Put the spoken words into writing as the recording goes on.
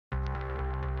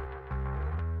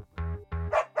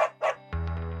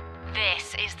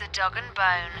This is The Dog and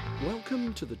Bone.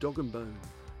 Welcome to The Dog and Bone,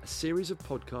 a series of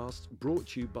podcasts brought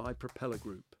to you by Propeller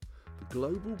Group, the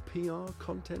global PR,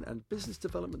 content and business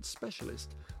development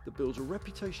specialist that builds a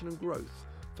reputation and growth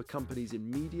for companies in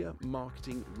media,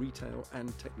 marketing, retail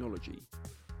and technology.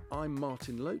 I'm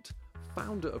Martin Lote,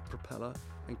 founder of Propeller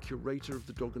and curator of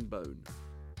The Dog and Bone.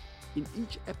 In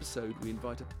each episode, we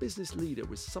invite a business leader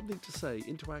with something to say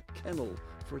into our kennel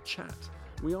for a chat.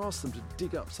 We ask them to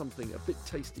dig up something a bit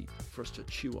tasty for us to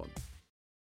chew on.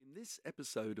 In this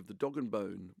episode of The Dog and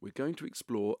Bone, we're going to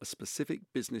explore a specific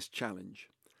business challenge: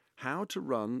 how to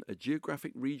run a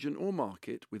geographic region or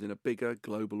market within a bigger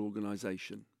global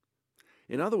organisation.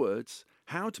 In other words,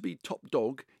 how to be top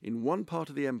dog in one part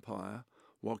of the empire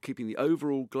while keeping the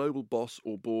overall global boss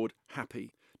or board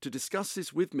happy. To discuss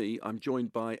this with me, I'm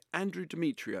joined by Andrew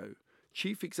Demetrio,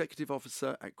 Chief Executive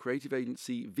Officer at creative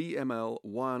agency VML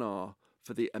Y&R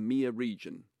for the EMEA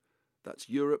region. That's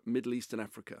Europe, Middle East and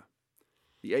Africa.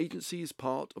 The agency is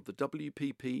part of the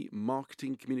WPP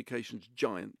marketing communications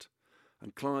giant,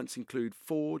 and clients include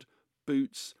Ford,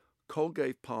 Boots,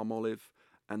 Colgate-Palmolive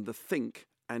and the Think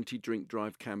anti-drink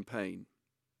drive campaign.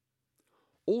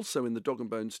 Also in the Dog and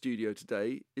Bone studio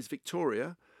today is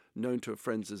Victoria, known to her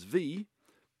friends as V,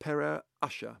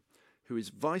 Pereira-Usher, who is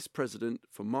Vice President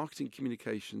for Marketing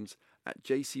Communications at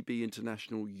JCB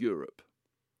International Europe.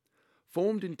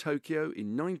 Formed in Tokyo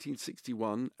in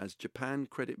 1961 as Japan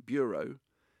Credit Bureau,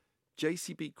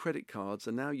 JCB credit cards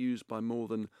are now used by more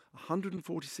than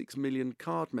 146 million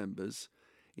card members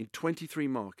in 23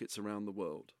 markets around the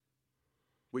world.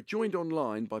 We're joined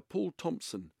online by Paul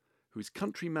Thompson, who is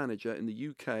Country Manager in the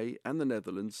UK and the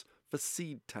Netherlands for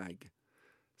SeedTag.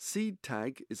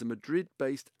 SeedTag is a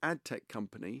Madrid-based ad tech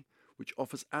company which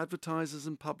offers advertisers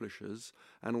and publishers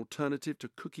an alternative to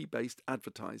cookie-based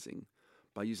advertising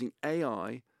by using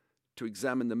AI to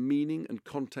examine the meaning and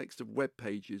context of web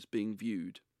pages being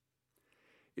viewed.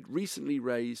 It recently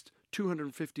raised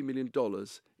 $250 million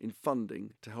in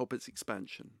funding to help its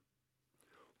expansion.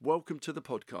 Welcome to the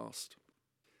podcast.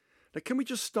 Now, can we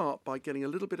just start by getting a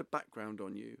little bit of background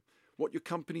on you? What your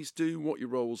companies do, what your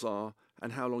roles are,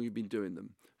 and how long you've been doing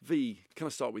them. V, can I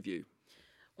start with you?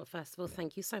 Well, first of all,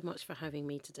 thank you so much for having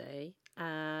me today.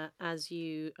 As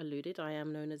you alluded, I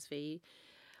am known as V.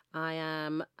 I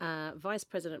am Vice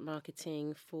President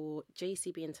Marketing for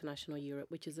JCB International Europe,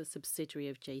 which is a subsidiary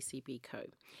of JCB Co.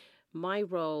 My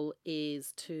role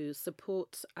is to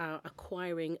support our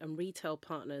acquiring and retail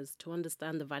partners to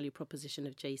understand the value proposition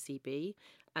of JCB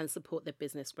and support their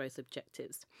business growth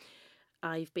objectives.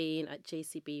 I've been at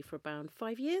JCB for about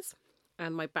 5 years,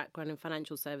 and my background in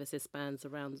financial services spans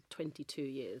around 22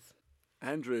 years.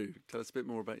 Andrew, tell us a bit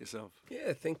more about yourself.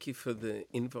 Yeah, thank you for the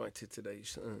invite to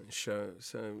today's show.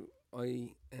 So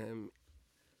I am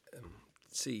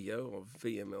CEO of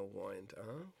VML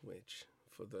Y&R, which,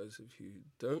 for those of you who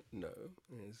don't know,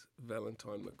 is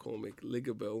Valentine McCormick,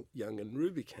 Ligabel, Young and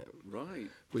Rubicam.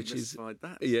 Right, which is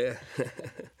that. Yeah.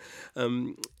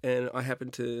 And I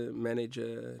happen to manage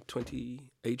 20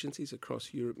 agencies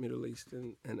across Europe, Middle East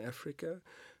and Africa.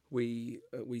 We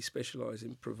specialise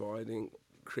in providing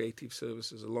creative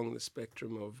services along the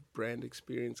spectrum of brand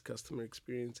experience, customer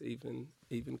experience,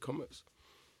 even commerce.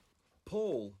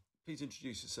 Paul, please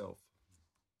introduce yourself.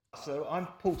 So I'm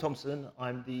Paul Thompson.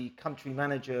 I'm the country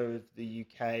manager of the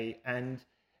UK, and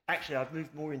actually I've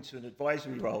moved more into an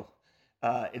advisory role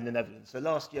in the Netherlands. So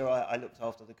last year I looked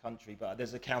after the country, but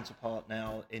there's a counterpart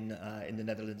now in the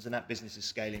Netherlands, and that business is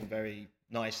scaling very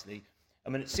nicely. I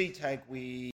mean, at SeedTag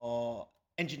we are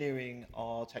engineering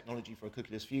our technology for a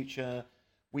cookieless future.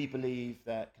 We believe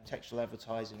that contextual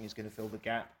advertising is going to fill the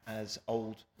gap as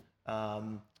old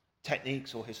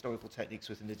techniques or historical techniques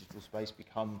within the digital space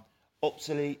become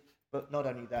obsolete. But not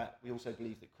only that, we also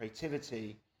believe that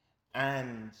creativity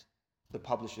and the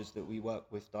publishers that we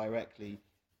work with directly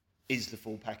is the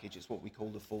full package. It's what we call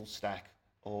the full stack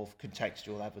of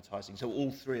contextual advertising. So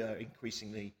all three are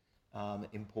increasingly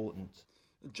important.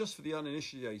 And just for the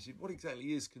uninitiated, what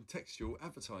exactly is contextual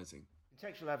advertising?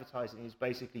 Contextual advertising is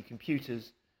basically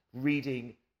computers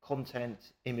reading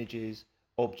content, images,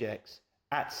 objects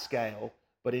at scale,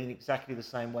 but in exactly the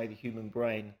same way the human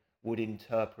brain would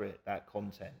interpret that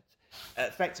content.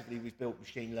 Effectively, we've built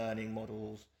machine learning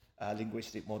models,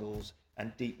 linguistic models,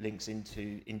 and deep links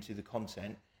into the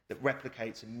content that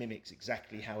replicates and mimics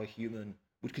exactly how a human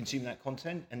would consume that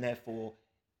content, and therefore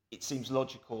it seems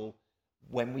logical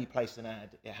when we place an ad,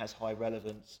 it has high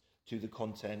relevance to the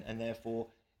content, and therefore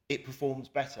it performs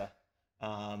better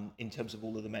in terms of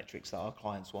all of the metrics that our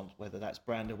clients want, whether that's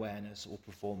brand awareness or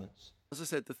performance. As I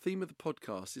said, the theme of the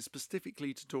podcast is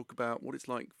specifically to talk about what it's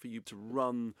like for you to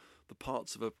run the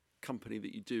parts of a company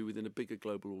that you do within a bigger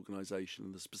global organisation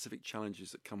and the specific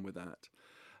challenges that come with that.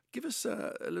 Give us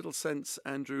a little sense,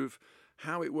 Andrew, of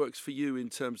how it works for you in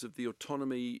terms of the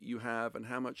autonomy you have and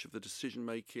how much of the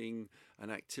decision-making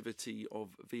and activity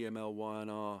of VML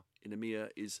Y&R in EMEA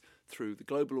is through the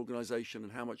global organisation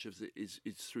and how much of it is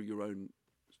through your own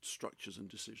structures and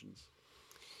decisions.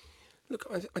 Look,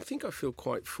 I think I feel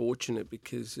quite fortunate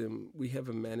because we have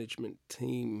a management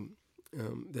team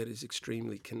that is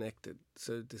extremely connected.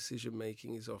 So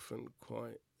decision-making is often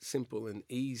quite simple and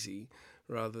easy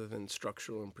rather than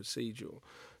structural and procedural.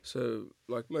 So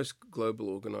like most global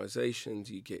organizations,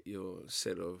 you get your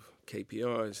set of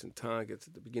KPIs and targets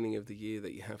at the beginning of the year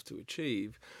that you have to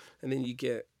achieve, and then you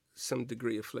get some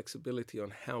degree of flexibility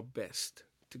on how best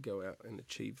to go out and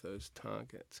achieve those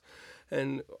targets.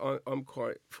 And I'm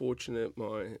quite fortunate.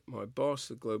 My boss,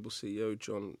 the global CEO,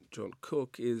 John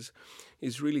Cook, is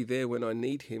really there when I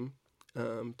need him.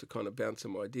 To kind of bounce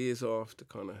some ideas off, to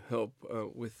kind of help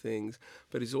with things,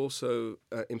 but is also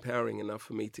empowering enough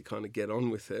for me to kind of get on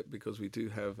with it because we do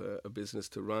have a business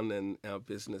to run and our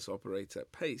business operates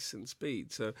at pace and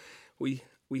speed. So we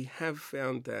have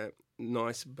found that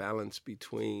nice balance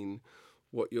between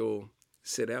what you're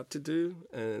set out to do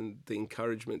and the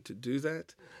encouragement to do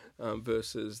that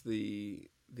versus the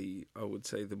I would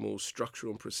say the more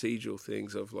structural and procedural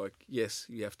things of like, yes,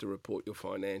 you have to report your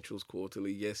financials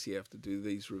quarterly. Yes, you have to do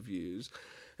these reviews.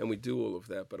 And we do all of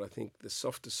that. But I think the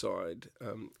softer side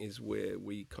is where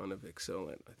we kind of excel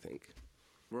at, I think.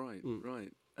 Right,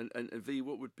 right. And V,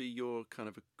 what would be your kind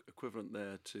of equivalent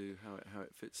there to how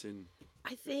it fits in?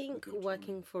 I think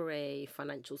working for a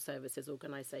financial services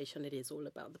organisation, it is all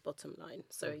about the bottom line.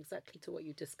 So exactly to what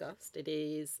you discussed, it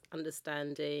is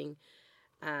understanding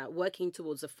working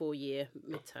towards a 4-year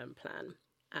midterm plan.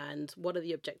 And what are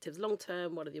the objectives long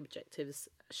term? What are the objectives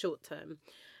short term?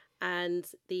 And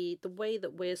the way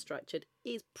that we're structured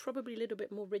is probably a little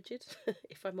bit more rigid,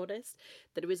 if I'm honest.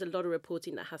 There is a lot of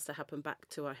reporting that has to happen back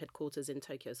to our headquarters in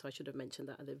Tokyo. So I should have mentioned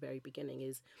that at the very beginning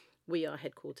is we are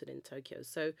headquartered in Tokyo.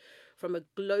 So from a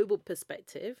global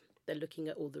perspective, they're looking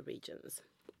at all the regions.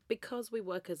 Because we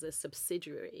work as a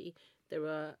subsidiary, there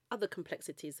are other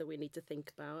complexities that we need to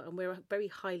think about, and we're a very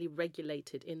highly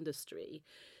regulated industry.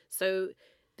 So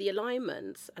the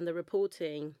alignment and the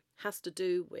reporting has to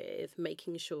do with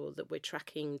making sure that we're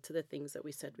tracking to the things that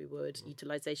we said we would,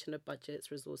 utilization of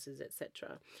budgets, resources,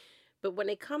 etc. But when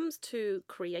it comes to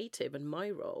creative and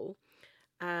my role,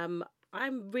 I'm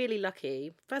really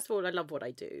lucky. First of all, I love what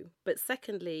I do. But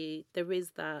secondly, there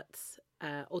is that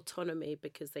autonomy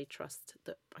because they trust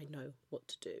that I know what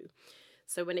to do.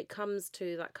 So when it comes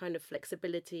to that kind of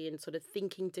flexibility and sort of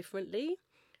thinking differently,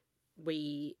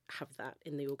 we have that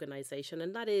in the organisation.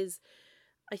 And that is,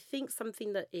 I think,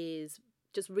 something that is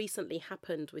just recently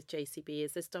happened with JCB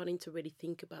is they're starting to really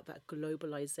think about that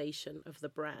globalisation of the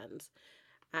brand.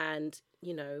 And,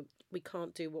 you know, we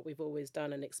can't do what we've always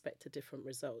done and expect a different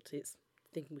result. It's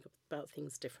thinking about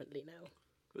things differently now.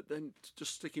 But then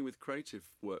just sticking with creative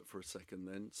work for a second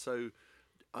then. So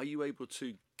are you able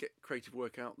to get creative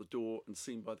work out the door and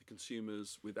seen by the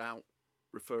consumers without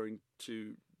referring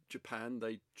to Japan?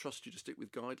 They trust you to stick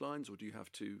with guidelines, or do you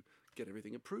have to get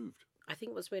everything approved? I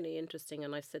think what's really interesting,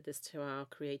 and I've said this to our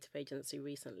creative agency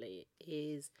recently,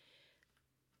 is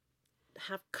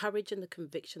have courage and the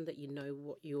conviction that you know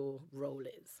what your role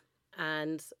is.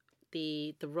 And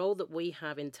the role that we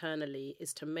have internally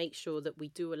is to make sure that we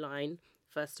do align,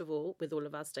 first of all, with all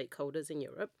of our stakeholders in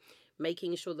Europe,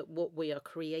 making sure that what we are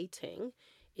creating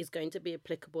is going to be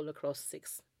applicable across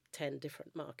 6-10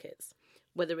 different markets,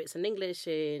 whether it's in English,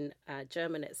 in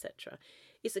German, etc.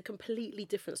 It's a completely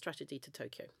different strategy to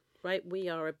Tokyo, right? We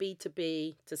are a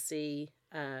B2B to C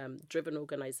driven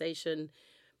organization,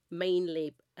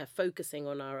 mainly focusing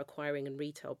on our acquiring and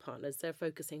retail partners. They're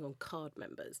focusing on card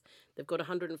members. They've got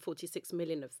 146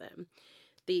 million of them.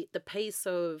 The pace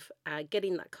of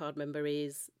getting that card member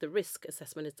is, the risk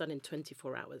assessment is done in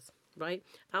 24 hours, right?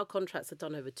 Our contracts are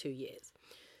done over 2 years.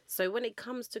 So when it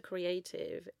comes to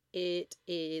creative, it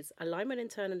is alignment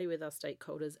internally with our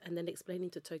stakeholders and then explaining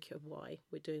to Tokyo why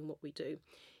we're doing what we do.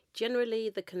 Generally,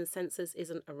 the consensus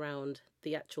isn't around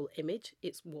the actual image,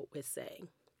 it's what we're saying.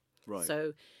 Right.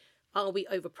 So are we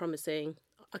over-promising?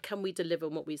 Can we deliver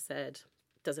what we said?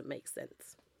 Does it make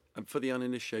sense? And for the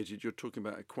uninitiated, you're talking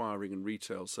about acquiring and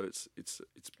retail, so it's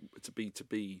a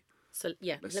B2B. So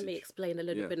yeah, message. Let me explain a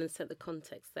little bit and set the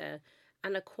context there.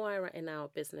 An acquirer in our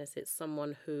business is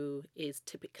someone who is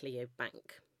typically a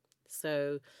bank.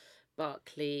 So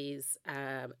Barclays,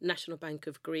 National Bank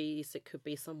of Greece, it could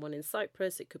be someone in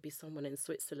Cyprus, it could be someone in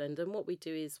Switzerland. And what we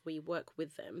do is we work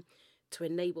with them to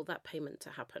enable that payment to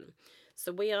happen.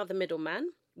 So we are the middleman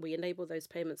we enable those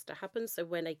payments to happen. So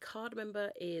when a card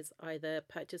member is either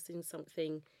purchasing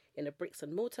something in a bricks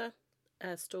and mortar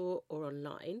store or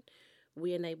online,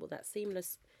 we enable that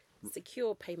seamless,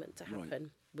 secure payment to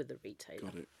happen with the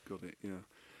retailer. Got it. Yeah,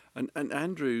 and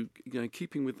Andrew,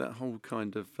 keeping with that whole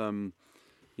kind of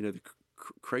the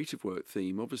creative work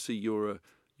theme. Obviously, you're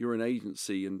an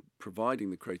agency and providing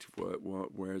the creative work,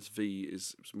 whereas V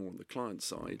is more on the client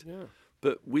side. Yeah.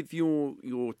 But with your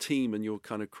team and your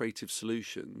kind of creative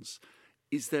solutions,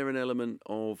 is there an element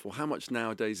of, or how much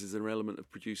nowadays is there an element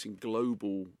of producing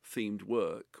global themed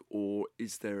work, or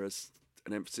is there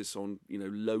an emphasis on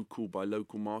local by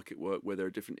local market work where there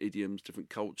are different idioms, different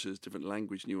cultures, different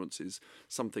language nuances?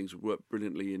 Some things would work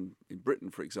brilliantly in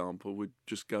Britain, for example, would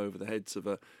just go over the heads of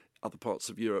other parts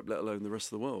of Europe, let alone the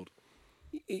rest of the world.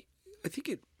 I think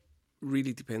it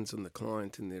really depends on the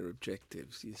client and their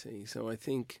objectives, you see. So I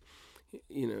think,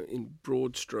 in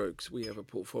broad strokes, we have a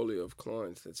portfolio of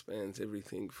clients that spans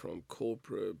everything from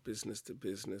corporate, business to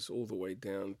business, all the way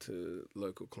down to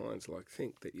local clients like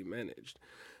Think that you managed,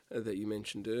 that you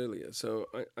mentioned earlier. So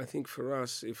I think for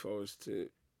us,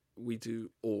 we do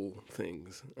all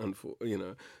things,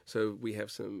 So we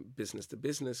have some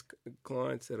business-to-business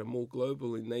clients that are more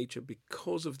global in nature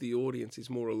because of the audience is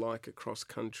more alike across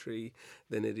country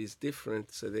than it is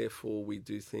different. So therefore, we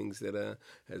do things that are,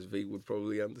 as V would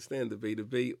probably understand, the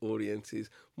B2B audience is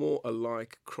more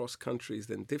alike across countries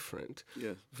than different.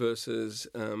 Yeah. Versus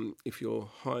if you're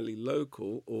highly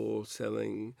local or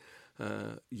selling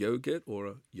yogurt, or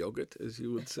a yogurt, as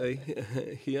you would say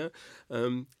here,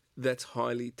 that's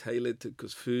highly tailored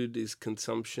because food is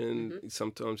consumption. Mm-hmm.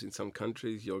 Sometimes in some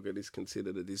countries, yogurt is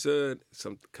considered a dessert.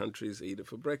 Some countries eat it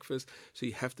for breakfast. So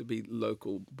you have to be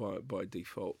local by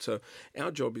default. So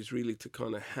our job is really to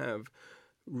kind of have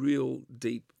real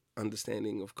deep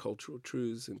understanding of cultural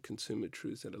truths and consumer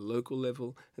truths at a local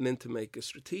level, and then to make a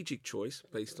strategic choice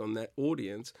based on that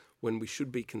audience when we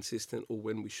should be consistent or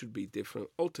when we should be different,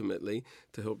 ultimately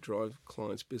to help drive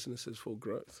clients' businesses for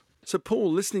growth. So,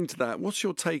 Paul, listening to that, what's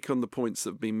your take on the points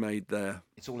that have been made there?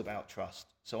 It's all about trust.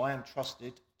 So I am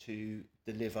trusted to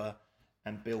deliver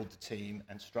and build the team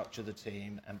and structure the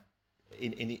team and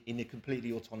in a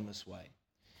completely autonomous way.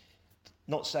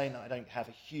 Not saying that I don't have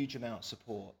a huge amount of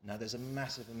support. Now, there's a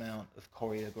massive amount of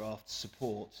choreographed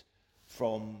support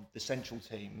from the central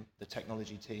team, the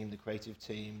technology team, the creative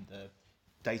team, the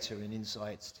data and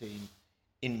insights team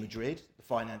in Madrid, the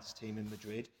finance team in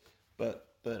Madrid. But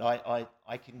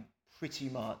I can pretty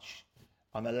much,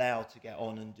 I'm allowed to get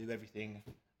on and do everything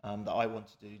that I want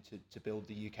to do to build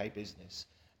the UK business.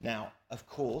 Now, of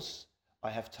course,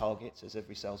 I have targets, as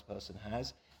every salesperson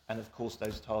has, and of course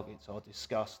those targets are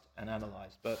discussed and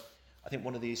analysed. But I think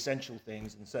one of the essential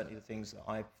things, and certainly the things that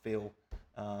I feel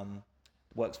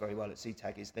works very well at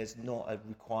CTAG, is there's not a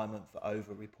requirement for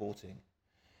over-reporting.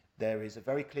 There is a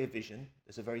very clear vision,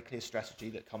 there's a very clear strategy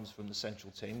that comes from the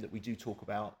central team that we do talk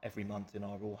about every month in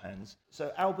our All Hands.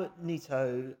 So Albert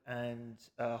Nito and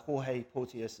Jorge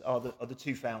Porteous are the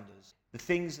two founders. The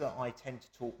things that I tend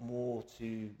to talk more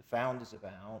to the founders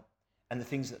about and the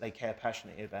things that they care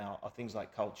passionately about are things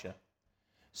like culture.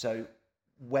 So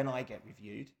when I get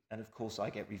reviewed, and of course I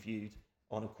get reviewed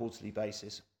on a quarterly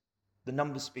basis, the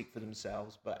numbers speak for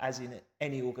themselves, but as in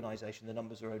any organisation, the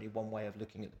numbers are only one way of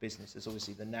looking at the business. There's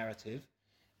obviously the narrative,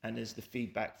 and there's the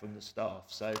feedback from the staff.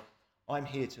 So I'm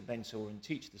here to mentor and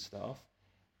teach the staff,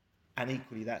 and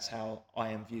equally that's how I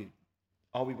am viewed.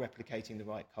 Are we replicating the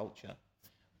right culture?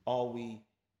 Are we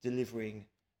delivering,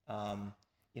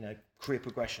 career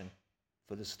progression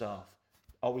for the staff?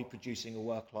 Are we producing a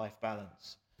work-life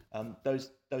balance? Those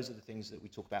are the things that we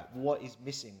talk about. What is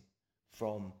missing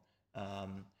from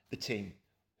the team?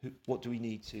 What do we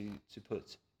need to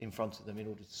put in front of them in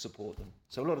order to support them?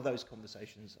 So a lot of those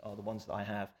conversations are the ones that I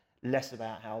have, less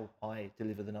about how I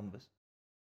deliver the numbers.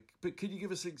 But could you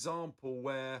give us an example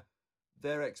where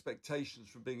their expectations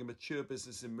from being a mature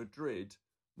business in Madrid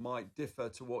might differ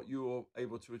to what you're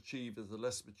able to achieve as a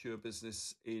less mature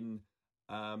business in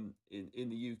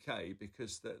the UK?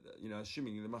 Because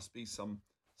assuming there must be some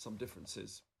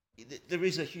differences. There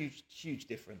is a huge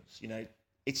difference.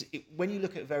 When you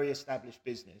look at a very established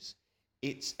business,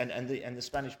 and the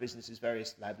Spanish business is very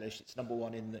established. It's number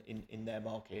one in their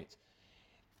market.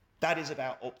 That is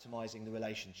about optimizing the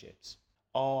relationships.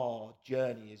 Our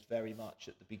journey is very much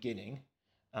at the beginning,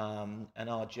 and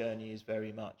our journey is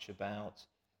very much about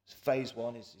phase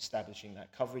one is establishing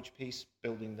that coverage piece,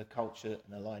 building the culture,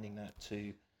 and aligning that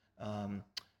to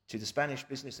the Spanish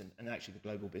business and actually the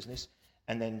global business.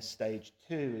 And then stage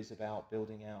two is about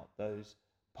building out those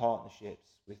partnerships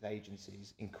with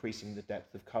agencies, increasing the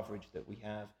depth of coverage that we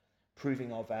have,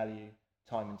 proving our value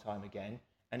time and time again,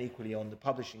 And equally on the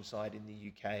publishing side in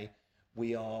the UK,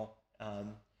 we are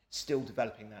still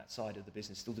developing that side of the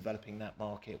business, still developing that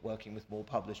market, working with more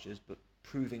publishers, but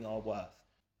proving our worth.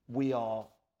 We are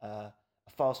a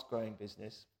fast-growing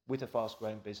business. With a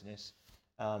fast-growing business,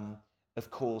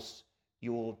 of course,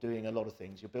 you're doing a lot of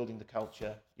things. You're building the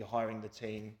culture, you're hiring the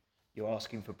team, you're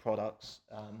asking for products.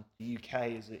 The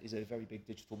UK is a very big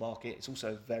digital market. It's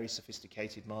also a very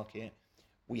sophisticated market.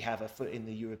 We have a foot in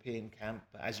the European camp,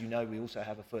 but as you know, we also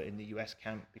have a foot in the US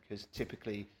camp, because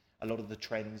typically a lot of the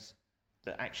trends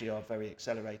that actually are very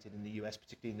accelerated in the US,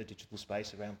 particularly in the digital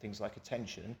space around things like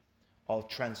attention, are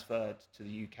transferred to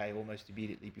the UK almost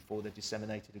immediately before they're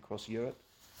disseminated across Europe.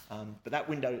 But that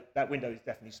window is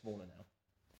definitely smaller now.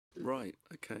 Right.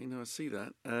 Okay. No, I see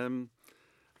that. And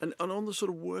on the sort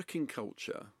of working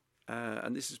culture,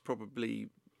 and this is probably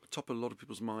top of a lot of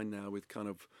people's mind now with kind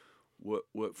of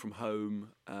work from home,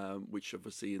 which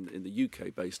obviously in the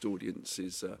UK-based audience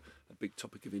is a big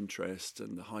topic of interest,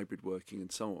 and the hybrid working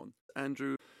and so on.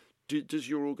 Andrew, does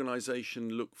your organisation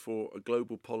look for a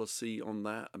global policy on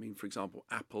that? I mean, for example,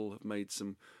 Apple have made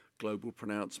some global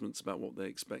pronouncements about what they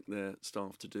expect their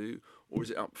staff to do, or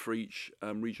is it up for each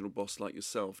regional boss like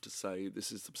yourself to say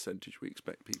this is the percentage we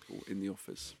expect people in the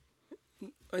office?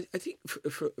 I think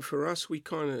for us,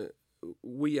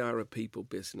 we are a people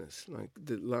business. Like,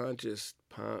 the largest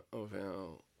part of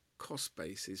our cost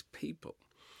base is people.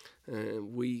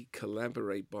 And we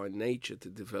collaborate by nature to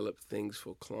develop things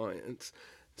for clients.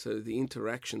 So the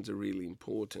interactions are really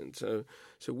important. So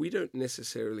we don't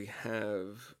necessarily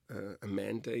have a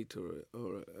mandate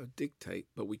or a dictate,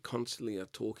 but we constantly are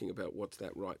talking about what's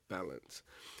that right balance.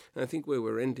 And I think where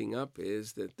we're ending up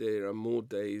is that there are more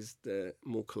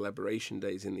collaboration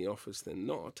days in the office than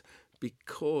not,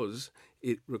 because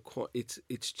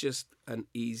it's just an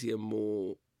easier,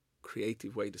 more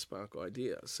creative way to spark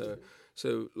ideas.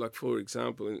 So like, for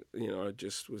example, I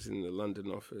just was in the London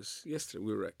office yesterday.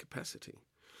 We were at capacity.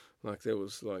 Like, there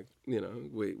was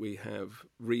we have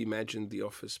reimagined the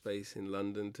office space in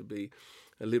London to be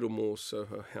a little more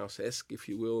Soho House-esque, if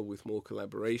you will, with more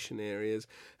collaboration areas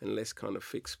and less kind of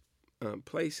fixed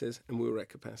places, and we were at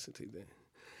capacity there.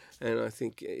 And I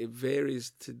think it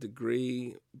varies to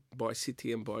degree by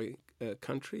city and by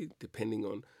country, depending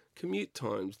on commute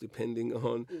times, depending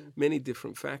on many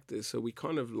different factors. So we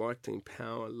kind of like to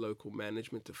empower local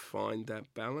management to find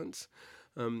that balance.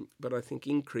 But I think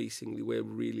increasingly we're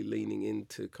really leaning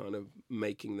into kind of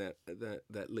making that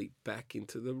leap back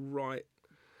into the right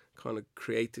kind of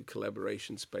creative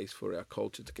collaboration space for our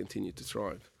culture to continue to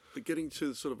thrive. But getting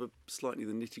to sort of slightly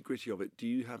the nitty-gritty of it, do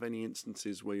you have any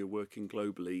instances where you're working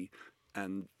globally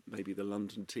and maybe the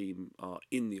London team are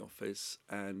in the office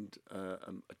and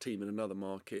a team in another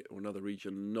market or another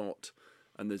region not,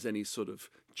 and there's any sort of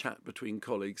chat between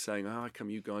colleagues saying, how come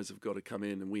you guys have got to come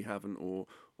in and we haven't, or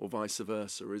vice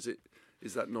versa?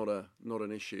 Is that not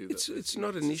an issue? It's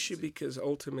not an issue, because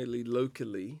ultimately,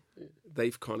 locally,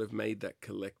 they've kind of made that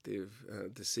collective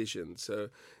decision. So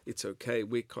it's okay.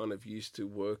 We're kind of used to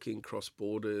working cross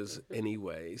borders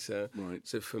anyway. So right.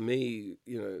 So for me,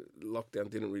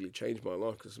 lockdown didn't really change my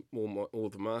life, because all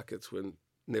the markets were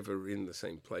never in the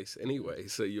same place anyway.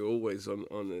 So you're always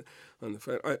on the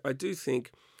phone. I do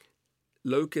think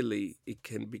locally it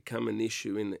can become an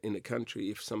issue in a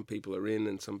country if some people are in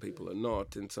and some people are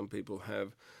not, and some people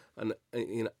have an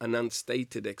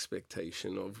unstated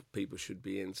expectation of people should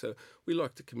be in. So we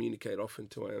like to communicate often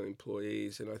to our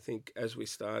employees, and I think as we're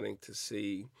starting to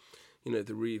see, the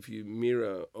rearview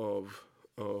mirror of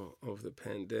the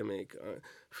pandemic,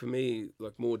 for me,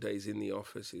 like, more days in the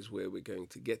office is where we're going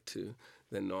to get to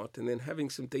than not. And then having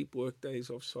some deep work days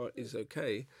off-site is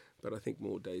okay, but I think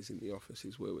more days in the office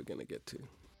is where we're going to get to.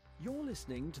 You're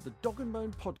listening to the Dog and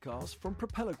Bone podcast from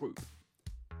Propeller Group.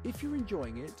 If you're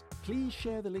enjoying it, please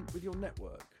share the link with your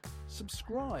network.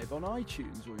 Subscribe on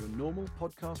iTunes or your normal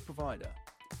podcast provider.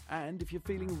 And if you're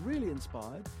feeling really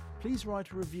inspired, please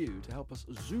write a review to help us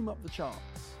zoom up the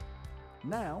charts.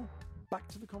 Now, back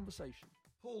to the conversation.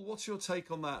 Paul, what's your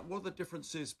take on that? What are the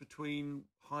differences between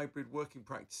hybrid working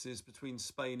practices between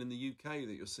Spain and the UK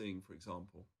that you're seeing, for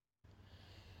example?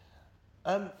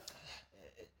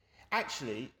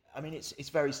 Actually, I mean, it's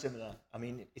very similar. I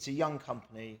mean, it's a young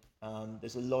company.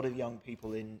 There's a lot of young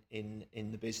people in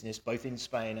the business, both in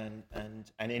Spain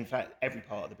and in fact every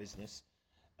part of the business,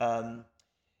 and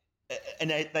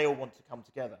they all want to come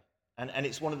together. And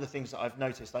it's one of the things that I've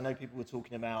noticed. I know people were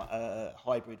talking about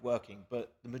hybrid working,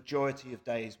 but the majority of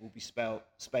days will be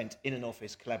spent in an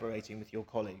office collaborating with your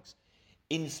colleagues.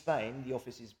 In Spain, the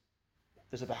office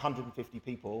there's about 150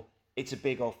 people. It's a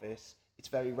big office. It's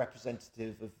very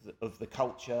representative of the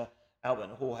culture. Albert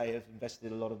and Jorge have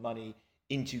invested a lot of money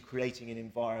into creating an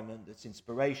environment that's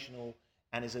inspirational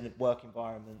and is a work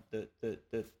environment that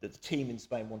the team in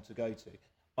Spain want to go to.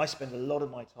 I spend a lot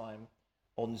of my time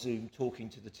on Zoom talking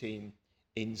to the team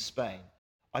in Spain.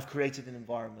 I've created an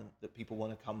environment that people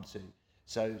want to come to.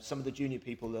 So some of the junior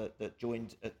people that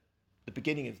joined at the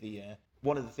beginning of the year,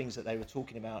 one of the things that they were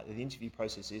talking about in the interview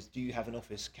process is, do you have an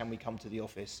office? Can we come to the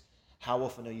office? How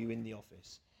often are you in the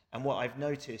office? And what I've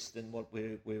noticed and what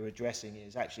we're addressing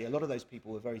is actually a lot of those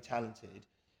people are very talented,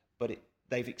 but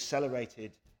they've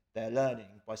accelerated their learning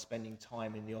by spending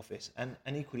time in the office. And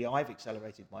equally, I've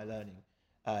accelerated my learning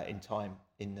in time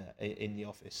in the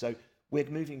office. So we're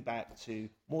moving back to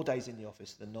more days in the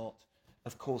office than not.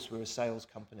 Of course, we're a sales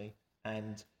company,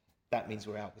 and that means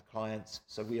we're out with clients.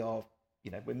 So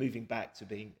we're moving back to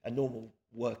being a normal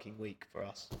working week for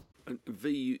us. And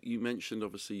V, you mentioned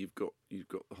obviously you've got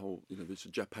the whole, this is a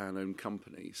Japan-owned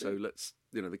company. So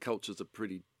the cultures are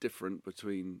pretty different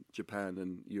between Japan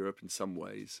and Europe in some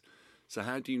ways. So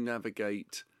how do you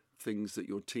navigate things that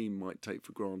your team might take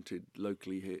for granted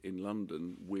locally here in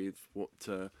London with what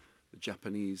the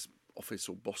Japanese office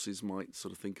or bosses might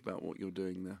sort of think about what you're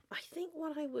doing there? I think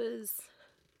what I was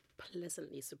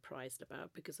pleasantly surprised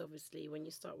about, because obviously when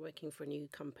you start working for a new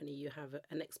company, you have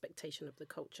an expectation of the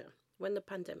culture. When the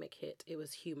pandemic hit, it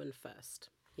was human first.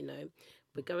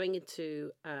 We're going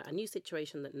into a new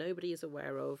situation that nobody is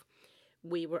aware of.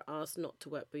 We were asked not to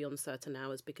work beyond certain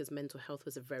hours because mental health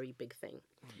was a very big thing.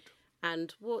 Right.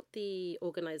 And what the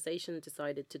organisation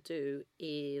decided to do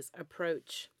is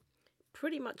approach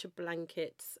pretty much a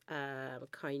blanket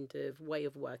kind of way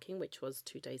of working, which was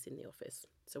 2 days in the office.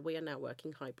 So we are now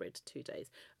working hybrid 2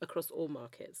 days across all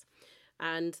markets.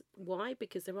 And why?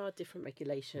 Because there are different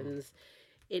regulations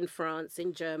in France,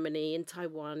 in Germany, in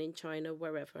Taiwan, in China,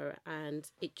 wherever. And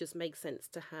it just makes sense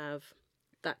to have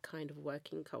that kind of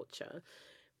working culture.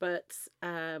 But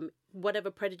whatever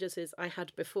prejudices I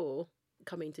had before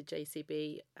coming to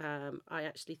JCB, I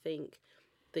actually think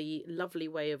the lovely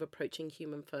way of approaching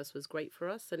human first was great for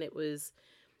us. And it was,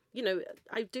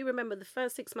 I do remember the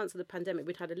first 6 months of the pandemic,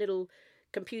 we'd had a little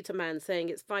computer man saying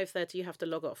it's 5:30, you have to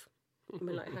log off. And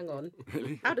we're like, hang on,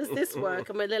 really? How does this work?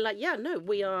 And they're like, yeah, no,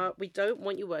 we don't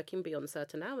want you working beyond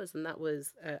certain hours. And that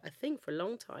was a thing for a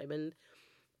long time. And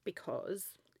because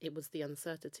it was the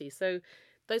uncertainty. So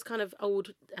those kind of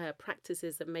old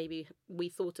practices that maybe we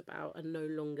thought about are no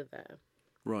longer there.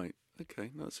 Right.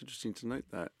 Okay. That's interesting to note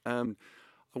that.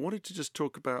 I wanted to just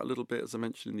talk about a little bit, as I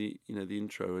mentioned in the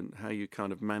intro, and how you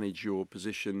kind of manage your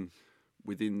position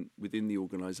within the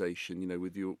organisation,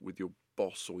 with your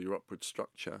boss or your upward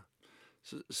structure.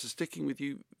 So sticking with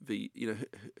you,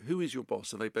 who is your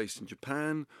boss? Are they based in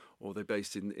Japan, or are they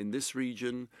based in this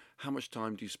region? How much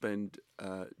time do you spend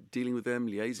dealing with them,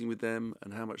 liaising with them,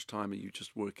 and how much time are you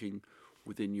just working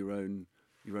within your own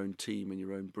team and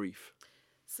your own brief?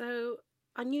 So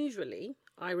unusually,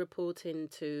 I report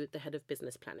into the head of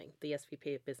business planning, the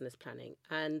SVP of business planning,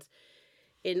 and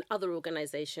in other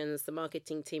organisations, the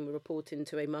marketing team will report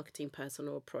into a marketing person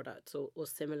or product or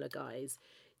similar guys.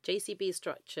 JCB is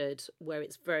structured where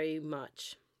it's very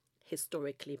much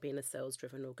historically been a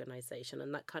sales-driven organisation,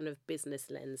 and that kind of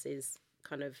business lens is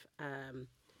kind of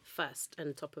first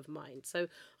and top of mind. So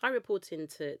I report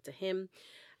into him,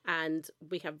 and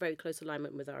we have very close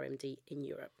alignment with our MD in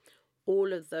Europe.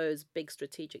 All of those big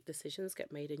strategic decisions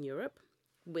get made in Europe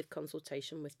with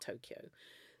consultation with Tokyo.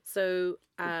 So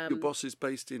your boss is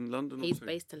based in London? He's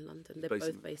based in London. They're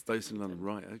both based in London.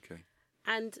 Right, okay.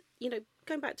 And,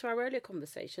 going back to our earlier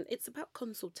conversation, it's about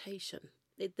consultation.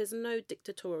 There's no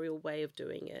dictatorial way of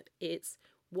doing it. It's,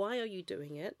 why are you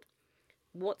doing it?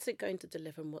 What's it going to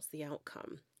deliver, and what's the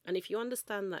outcome? And if you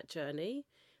understand that journey,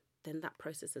 then that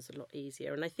process is a lot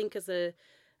easier. And I think as a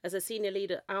senior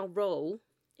leader, our role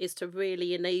is to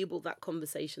really enable that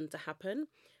conversation to happen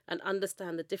and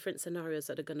understand the different scenarios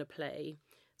that are going to play.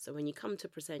 So when you come to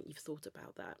present, you've thought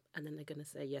about that, and then they're going to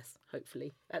say yes,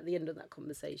 hopefully, at the end of that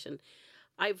conversation.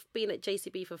 I've been at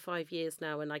JCB for 5 years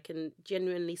now, and I can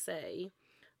genuinely say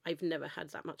I've never had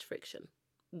that much friction.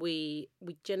 We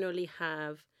generally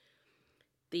have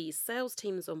the sales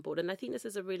teams on board, and I think this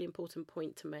is a really important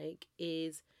point to make,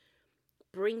 is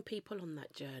bring people on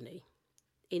that journey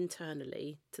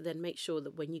internally to then make sure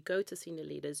that when you go to senior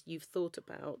leaders, you've thought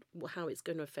about how it's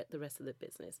going to affect the rest of the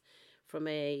business. From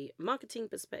a marketing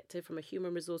perspective, from a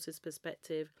human resources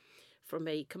perspective, from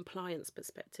a compliance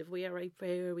perspective, we are a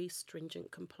very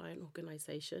stringent compliant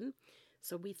organisation.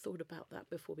 So we thought about that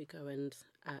before we go and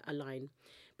align.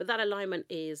 But that alignment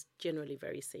is generally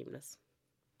very seamless,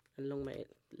 and long may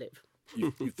it live.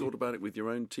 You've thought about it with your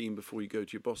own team before you go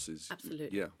to your bosses?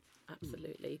 Absolutely. Yeah.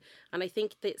 Absolutely. And I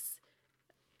think that's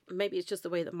maybe it's just the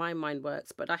way that my mind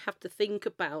works, but I have to think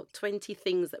about 20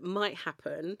 things that might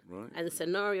happen and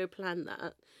scenario plan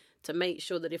that to make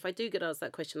sure that if I do get asked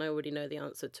that question, I already know the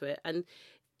answer to it. And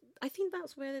I think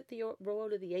that's where the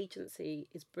role of the agency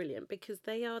is brilliant, because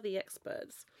they are the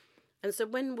experts. And so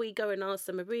when we go and ask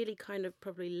them a really kind of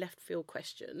probably left field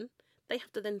question, they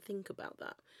have to then think about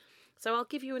that. So I'll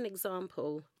give you an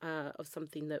example of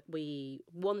something that we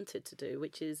wanted to do,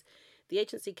 which is the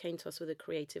agency came to us with a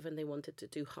creative and they wanted to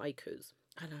do haikus.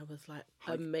 And I was like,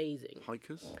 amazing.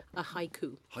 Haikus? A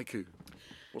haiku. Haiku.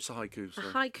 What's a haiku? Sorry.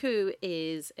 A haiku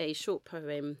is a short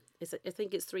poem. I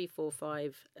think it's 3, 4,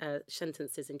 5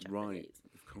 sentences in Japanese. Right,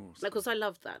 of course. Of course, I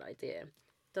love that idea.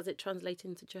 Does it translate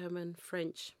into German,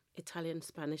 French, Italian,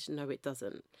 Spanish? No, it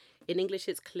doesn't. In English,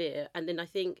 it's clear. And then I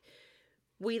think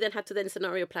we then had to then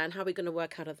scenario plan how we're going to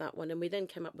work out of that one. And we then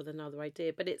came up with another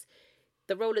idea. But it's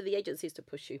the role of the agency is to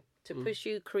push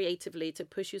you creatively, to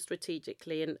push you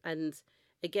strategically. And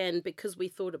again, because we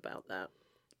thought about that,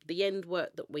 the end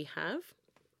work that we have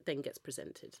then gets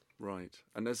presented. Right.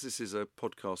 And as this is a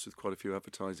podcast with quite a few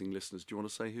advertising listeners, do you want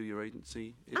to say who your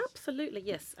agency is? Absolutely,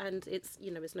 yes. And it's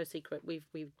no secret. We've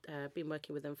been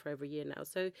working with them for over a year now.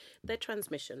 So they're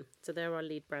Transmission. So they're our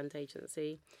lead brand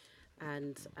agency.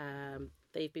 And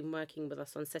they've been working with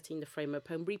us on setting the framework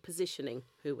and repositioning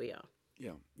who we are.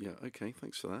 Yeah. Okay,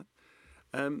 thanks for that.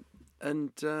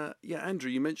 Andrew,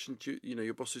 you mentioned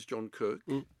your boss is John Cook.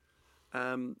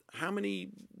 How many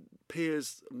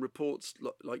peers and reports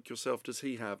like yourself does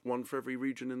he have? One for every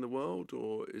region in the world,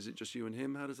 or is it just you and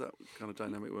him? How does that kind of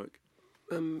dynamic work?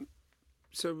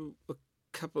 So a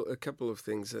couple of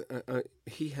things.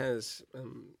 He has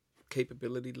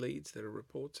capability leads that are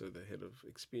reports, so the head of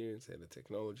experience, the head of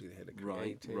technology, the head of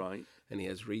creative, right. And he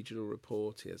has regional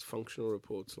reports. He has functional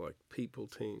reports like people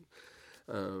team.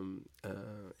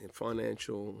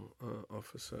 Financial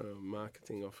officer,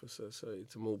 marketing officer, so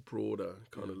it's a more broader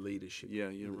kind of leadership.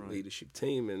 Leadership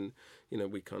team, and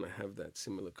we kind of have that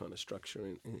similar kind of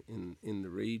structure in the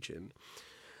region.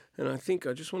 And I think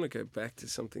I just want to go back to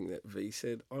something that V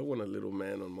said. I want a little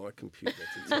man on my computer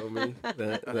to tell me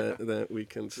that we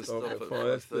can stop at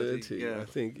 5:30. Yeah. I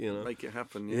think make it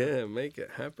happen. Yeah, make it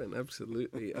happen.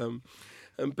 Absolutely.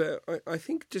 But I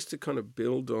think just to kind of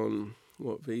build on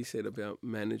what V said about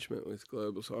management with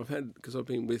global. So I've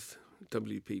been with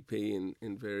WPP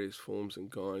in various forms and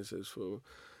guises for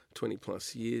 20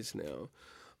 plus years now.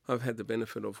 I've had the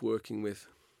benefit of working with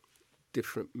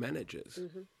different managers,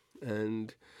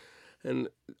 and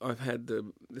I've had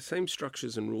the same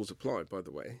structures and rules applied, by the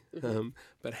way,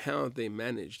 but how they're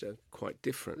managed are quite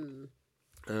different.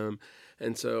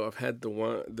 And so I've had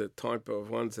the type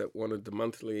of ones that wanted the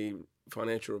monthly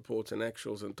financial reports and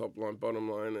actuals and top line, bottom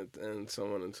line, and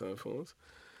so on and so forth.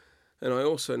 And I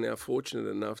also now fortunate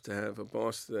enough to have a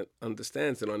boss that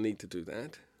understands that I need to do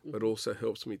that, but also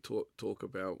helps me talk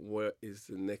about what is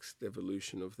the next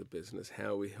evolution of the business,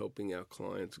 how are we helping our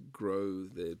clients grow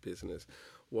their business,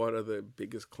 what are the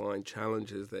biggest client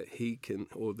challenges that he can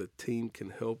or the team can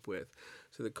help with.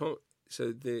 So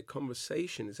the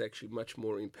conversation is actually much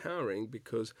more empowering,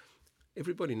 because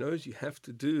everybody knows you have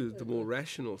to do the more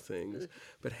rational things,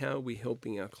 but how are we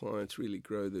helping our clients really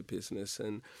grow their business?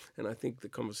 And I think the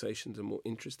conversations are more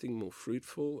interesting, more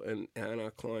fruitful, and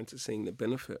our clients are seeing the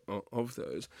benefit of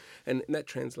those. And that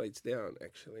translates down,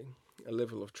 actually. A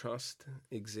level of trust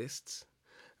exists.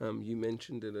 You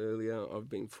mentioned it earlier. I've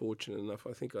been fortunate enough.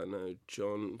 I think I know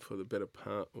John for the better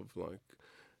part of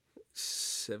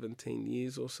 17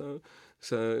 years or so.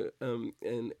 So,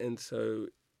 so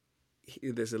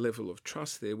there's a level of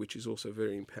trust there, which is also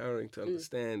very empowering to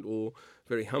understand, or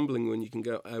very humbling when you can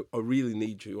go, I really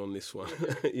need you on this one,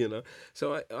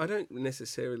 So I don't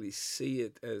necessarily see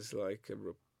it as like a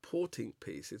reporting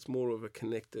piece. It's more of a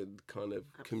connected kind of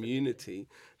community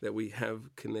that we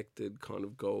have connected kind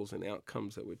of goals and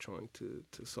outcomes that we're trying to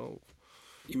solve.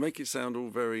 You make it sound all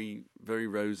very, very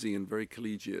rosy and very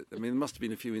collegiate. I mean, there must have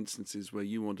been a few instances where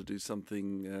you want to do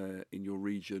something in your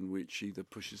region which either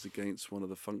pushes against one of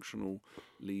the functional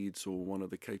leads or one of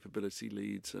the capability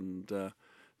leads, and there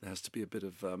has to be a bit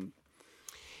of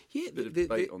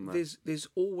debate on that. There's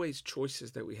always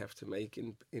choices that we have to make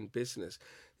in business.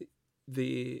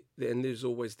 And there's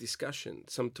always discussion.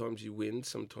 Sometimes you win,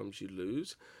 sometimes you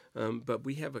lose. But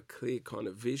we have a clear kind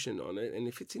of vision on it. And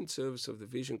if it's in service of the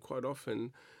vision, quite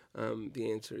often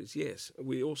the answer is yes.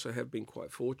 We also have been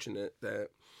quite fortunate that,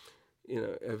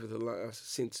 over the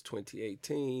since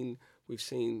 2018, we've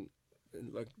seen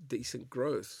like decent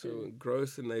growth. So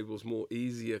growth enables more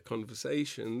easier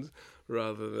conversations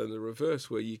rather than the reverse,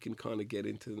 where you can kind of get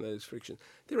into those frictions.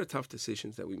 There are tough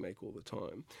decisions that we make all the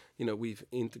time. We've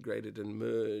integrated and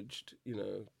merged,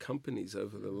 companies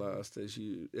over the last, as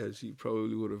you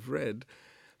probably would have read.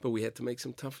 But we had to make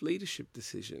some tough leadership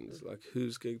decisions, like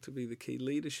who's going to be the key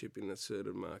leadership in a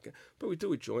certain market. But we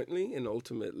do it jointly, and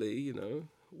ultimately,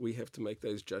 we have to make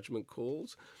those judgment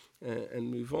calls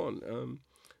and move on.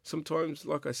 Sometimes,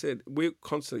 like I said, we're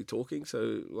constantly talking.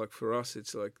 So, like for us,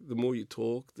 it's like the more you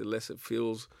talk, the less it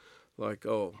feels like,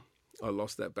 oh, I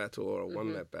lost that battle or I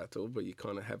won that battle. But you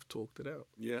kind of have talked it out.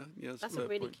 Yeah. That's a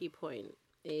really key point,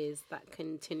 is that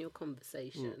continual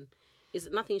conversation. Is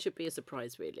nothing should be a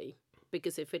surprise, really.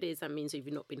 Because if it is, that means you've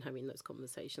not been having those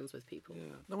conversations with people.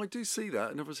 Yeah. No, I do see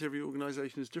that. And obviously every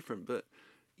organisation is different. But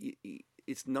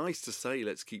it's nice to say,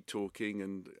 let's keep talking,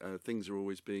 and things are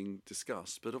always being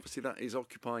discussed. But obviously that is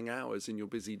occupying hours in your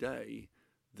busy day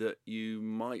that you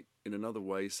might, in another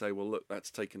way, say, well, look,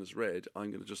 that's taken as read.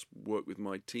 I'm going to just work with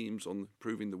my teams on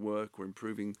improving the work or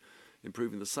improving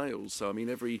the sales. So, I mean,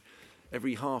 every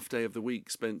half day of the week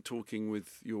spent talking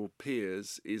with your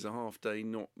peers is a half day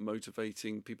not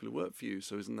motivating people who work for you.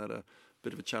 So isn't that a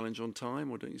bit of a challenge on time,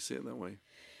 or don't you see it that way?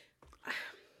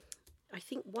 I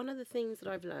think one of the things that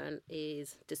I've learned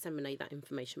is disseminate that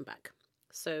information back.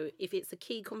 So if it's a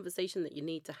key conversation that you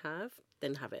need to have,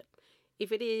 then have it.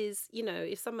 If it is,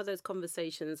 if some of those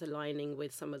conversations aligning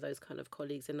with some of those kind of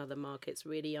colleagues in other markets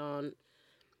really aren't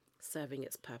serving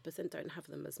its purpose, then don't have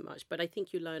them as much. But I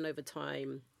think you learn over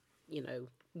time,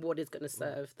 what is going to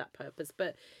serve that purpose.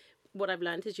 But what I've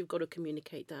learned is you've got to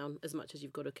communicate down as much as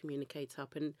you've got to communicate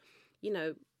up. And,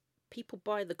 people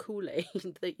buy the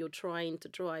Kool-Aid that you're trying to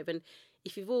drive. And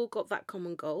if you've all got that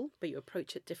common goal, but you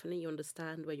approach it differently, you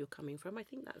understand where you're coming from, I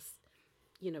think that's,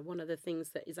 one of the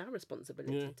things that is our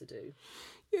responsibility to do.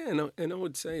 Yeah, and I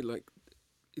would say, like,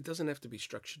 it doesn't have to be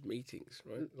structured meetings,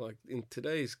 right? Like, in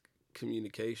today's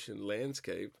communication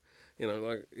landscape,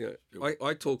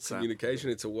 I talk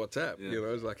communication, it's a WhatsApp,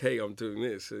 it's like, hey, I'm doing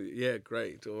this. Yeah,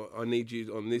 great. Or I need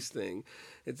you on this thing.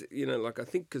 It's, I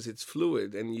think because it's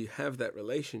fluid and you have that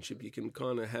relationship, you can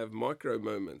kind of have micro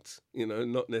moments,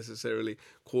 not necessarily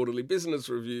quarterly business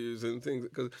reviews and things,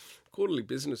 because quarterly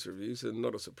business reviews are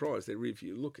not a surprise. They're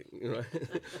review looking, right?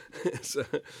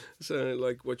 so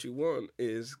like what you want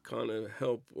is kind of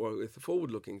help with the forward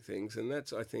looking things. And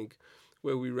that's, I think,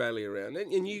 where we rally around.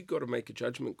 And you've got to make a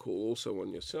judgment call also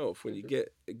on yourself when you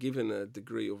get given a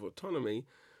degree of autonomy.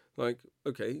 Like,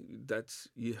 okay,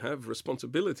 you have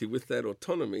responsibility with that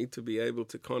autonomy to be able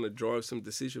to kind of drive some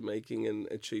decision making and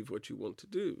achieve what you want to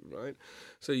do, right?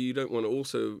 So you don't want to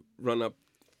also run up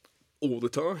all the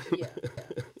time.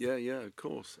 Yeah, of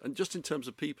course. And just in terms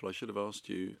of people, I should have asked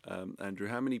you, Andrew,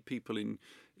 how many people in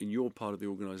your part of the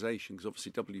organisation, because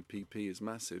obviously WPP is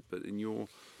massive, but in your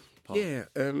part? Yeah,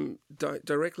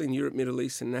 directly in Europe, Middle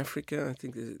East and Africa, I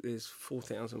think there's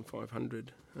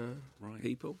 4,500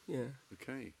 people. Yeah.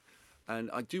 Okay. And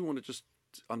I do want to just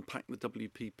unpack the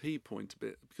WPP point a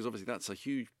bit, because obviously that's a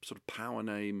huge sort of power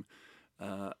name,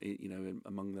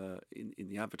 among in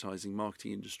the advertising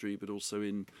marketing industry, but also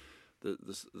in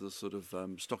the sort of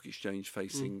stock exchange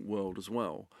facing world as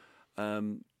well.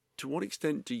 To what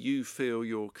extent do you feel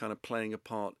you're kind of playing a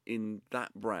part in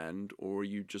that brand, or are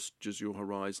you just your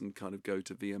horizon kind of go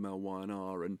to VML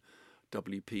Y&R and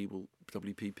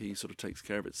WPP sort of takes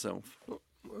care of itself?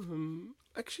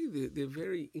 Actually, they're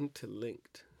very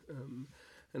interlinked,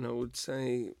 and I would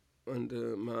say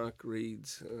under Mark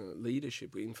Reed's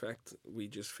leadership, we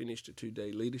just finished a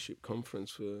 2-day leadership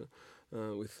conference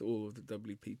with all of the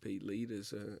WPP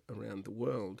leaders around the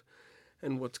world,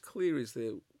 and what's clear is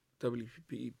that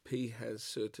WPP has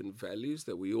certain values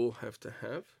that we all have to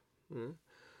have.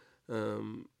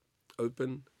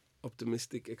 Open,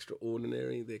 optimistic,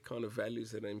 extraordinary. They're kind of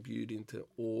values that are imbued into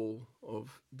all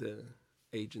of the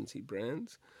agency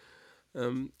brands.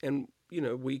 And,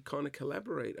 we kind of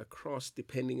collaborate across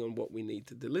depending on what we need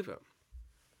to deliver,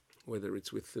 whether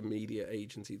it's with the media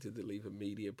agency to deliver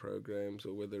media programs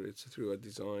or whether it's through a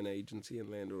design agency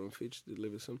and Landor & Fitch to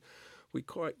deliver some. We're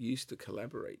quite used to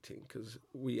collaborating because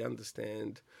we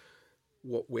understand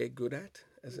what we're good at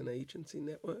as an agency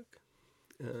network,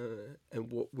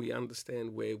 and what we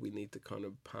understand where we need to kind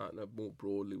of partner more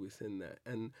broadly within that.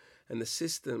 And the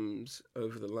systems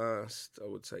over the last, I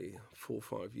would say, 4 or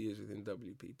 5 years within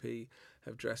WPP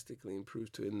have drastically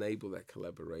improved to enable that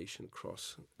collaboration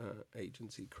cross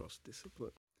agency, cross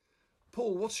discipline.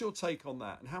 Paul, what's your take on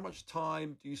that? And how much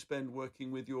time do you spend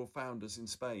working with your founders in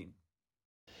Spain?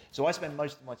 So I spend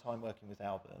most of my time working with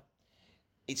Albert.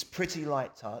 It's pretty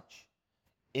light touch.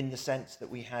 in the sense that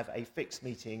we have a fixed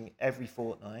meeting every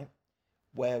fortnight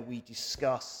where we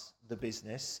discuss the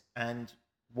business and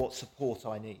what support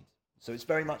I need. So it's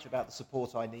very much about the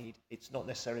support I need. It's not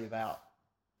necessarily about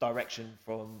direction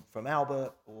from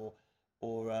Albert or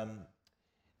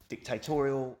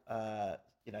dictatorial,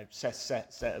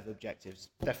 set of objectives.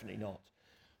 Definitely not.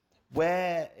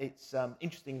 Where it's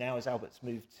interesting now is Albert's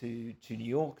moved to New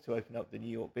York to open up the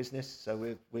New York business.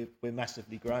 So we're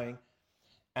massively growing,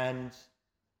 and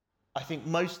I think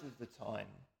most of the time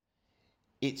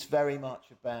it's very much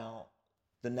about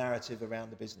the narrative around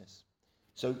the business.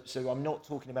 So I'm not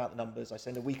talking about the numbers. I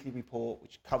send a weekly report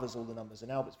which covers all the numbers.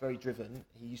 And Albert's very driven.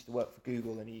 He used to work for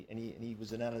Google, and he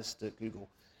was an analyst at Google.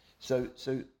 So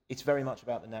it's very much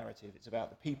about the narrative. It's about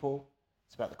the people.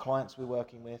 It's about the clients we're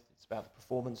working with. It's about the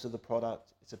performance of the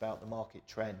product. It's about the market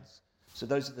trends. So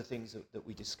those are the things that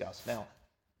we discuss. Now,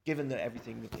 given that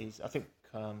everything is, I think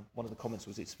one of the comments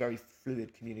was it's very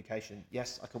fluid communication.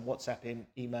 Yes, I can WhatsApp him,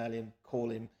 email him,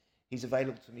 call him. He's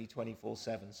available to me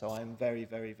 24/7, so I'm very,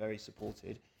 very, very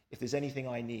supported. If there's anything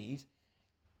I need,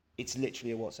 it's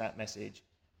literally a WhatsApp message,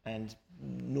 and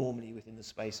normally within the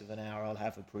space of an hour, I'll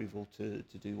have approval to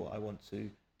do what I want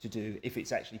to do. If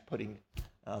it's actually putting,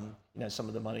 some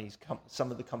of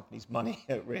the company's money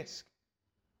at risk.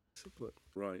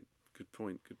 Right. Good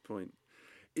point.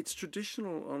 It's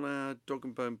traditional on our Dog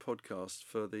and Bone podcast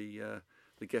for the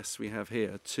guests we have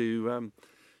here to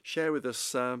share with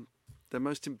us their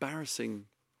most embarrassing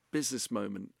business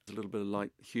moment. A little bit of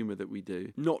light humour that we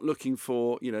do. Not looking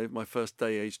for, my first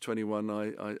day, age 21,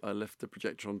 I left the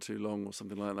projector on too long or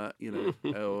something like that,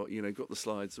 or, got the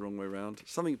slides the wrong way around.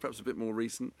 Something perhaps a bit more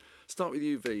recent. Start with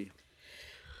you, V.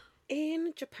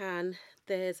 In Japan,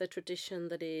 there's a tradition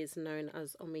that is known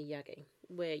as omiyage,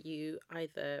 where you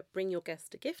either bring your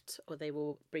guest a gift or they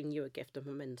will bring you a gift, a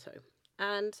memento.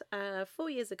 And 5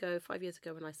 years ago,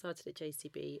 when I started at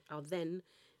JCB, our then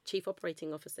Chief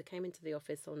Operating Officer came into the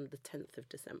office on the 10th of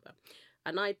December.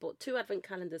 And I bought 2 advent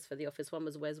calendars for the office. One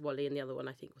was Where's Wally and the other one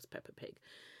I think was Peppa Pig.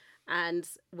 And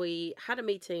we had a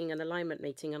meeting, an alignment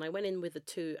meeting, and I went in with the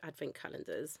 2 advent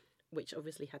calendars, which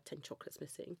obviously had 10 chocolates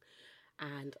missing.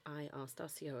 And I asked our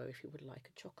COO if he would like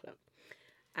a chocolate.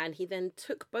 And he then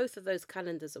took both of those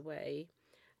calendars away.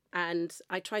 And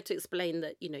I tried to explain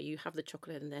that, you have the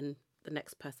chocolate and then the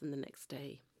next person the next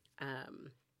day.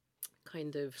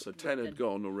 So 10 had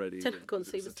gone already. 10 had gone,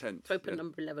 so he was 10th, open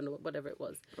number 11 or whatever it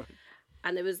was. Right.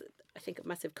 And there was, I think, a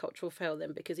massive cultural fail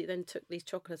then, because he then took these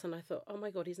chocolates and I thought, oh my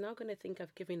God, he's now going to think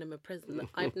I've given him a present that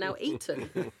I've now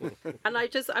eaten. And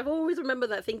I've always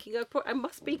remembered that, thinking I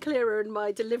must be clearer in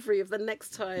my delivery of the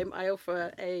next time I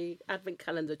offer a advent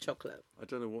calendar chocolate. I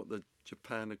don't know what the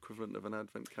Japan equivalent of an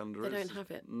advent calendar is. They don't have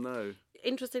it. No.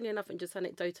 Interestingly enough, and just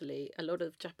anecdotally, a lot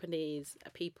of Japanese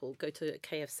people go to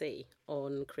KFC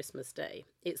on Christmas Day.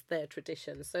 It's their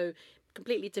tradition. So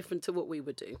completely different to what we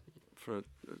would do. For a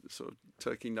sort of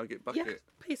turkey nugget bucket.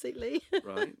 Yeah, basically.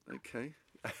 Right, okay.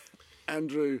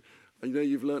 Andrew, I know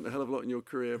you've learnt a hell of a lot in your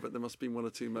career, but there must have been 1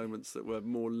 or 2 moments that were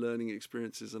more learning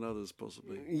experiences than others,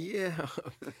 possibly. Yeah,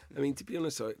 I mean, to be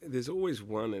honest, there's always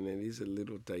one, and it is a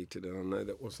little dated, and I know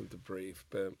that wasn't the brief,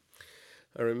 but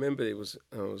I remember it was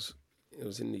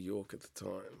in New York at the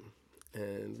time,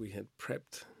 and we had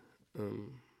prepped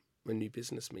a new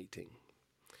business meeting.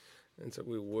 And so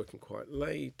we were working quite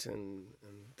late and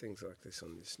things like this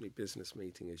on this new business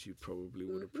meeting, as you probably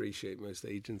would appreciate most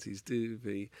agencies do.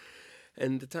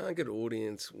 And the target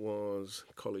audience was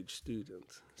college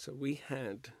students. So we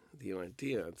had the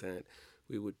idea that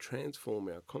we would transform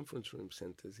our conference room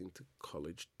centres into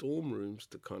college dorm rooms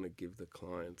to kind of give the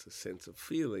clients a sense of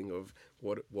feeling of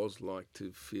what it was like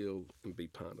to feel and be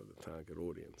part of the target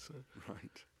audience. So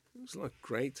right. It was like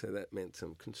great, so that meant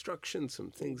some construction, some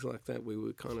things like that. We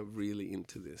were kind of really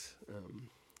into this.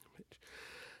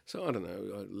 So I don't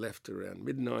know, I left around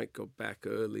midnight, got back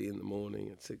early in the morning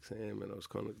at 6 a.m. and I was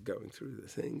kind of going through the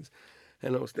things.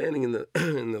 And I was standing in the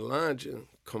in the larger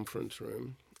conference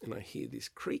room and I hear this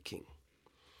creaking.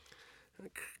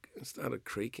 It started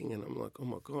creaking and I'm like, oh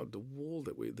my God,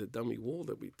 the dummy wall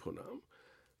that we put up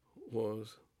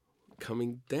was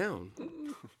coming down.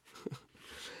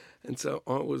 And so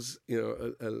I was,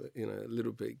 a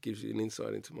little bit gives you an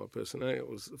insight into my personality. I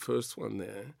was the first one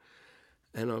there,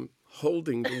 and I'm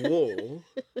holding the wall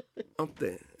up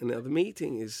there. And now the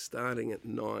meeting is starting at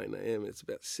 9 a.m. It's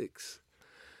about 6.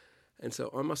 And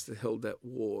so I must have held that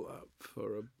wall up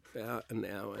for about an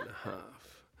hour and a half.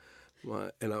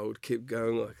 And I would keep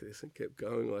going like this and kept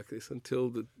going like this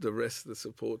until the rest of the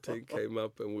support team came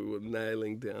up and we were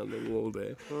nailing down the wall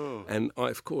there. Oh. And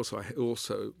I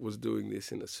also was doing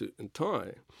this in a suit and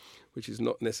tie, which is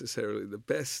not necessarily the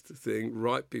best thing,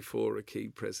 right before a key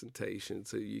presentation.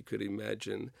 So you could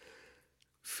imagine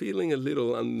feeling a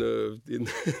little unnerved in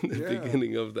the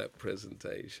beginning of that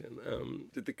presentation.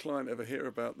 Did the client ever hear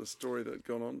about the story that had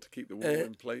gone on to keep the wall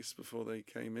in place before they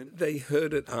came in? They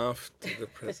heard it after the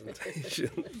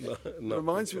presentation. It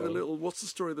reminds me of the little. What's the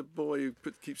story of the boy who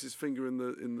keeps his finger in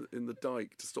the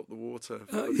dike to stop the water?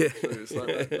 It's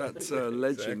like that's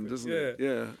legend, isn't it?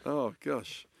 Yeah. Oh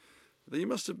gosh, you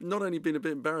must have not only been a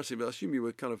bit embarrassing, but I assume you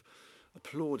were kind of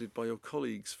applauded by your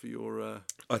colleagues for your.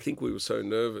 I think we were so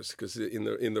nervous because in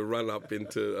the run up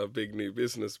into a big new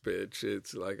business pitch,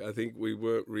 it's like I think we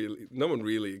weren't really. No one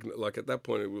really like at that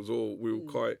point. It was all we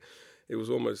were quite. It was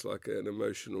almost like an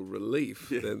emotional relief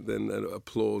than an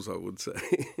applause, I would say.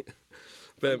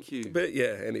 Thank you. But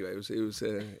yeah, anyway, it was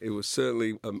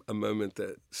certainly a moment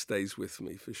that stays with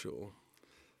me for sure.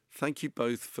 Thank you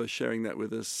both for sharing that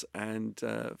with us and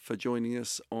for joining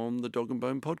us on the Dog and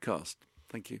Bone podcast.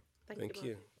 Thank you. Thank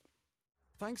you.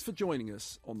 Thanks for joining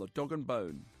us on the Dog and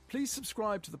Bone. Please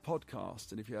subscribe to the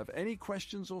podcast, and if you have any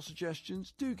questions or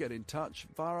suggestions, do get in touch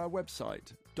via our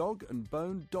website,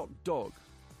 dogandbone.dog,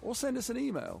 or send us an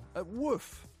email at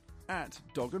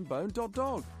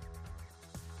woof@dogandbone.dog.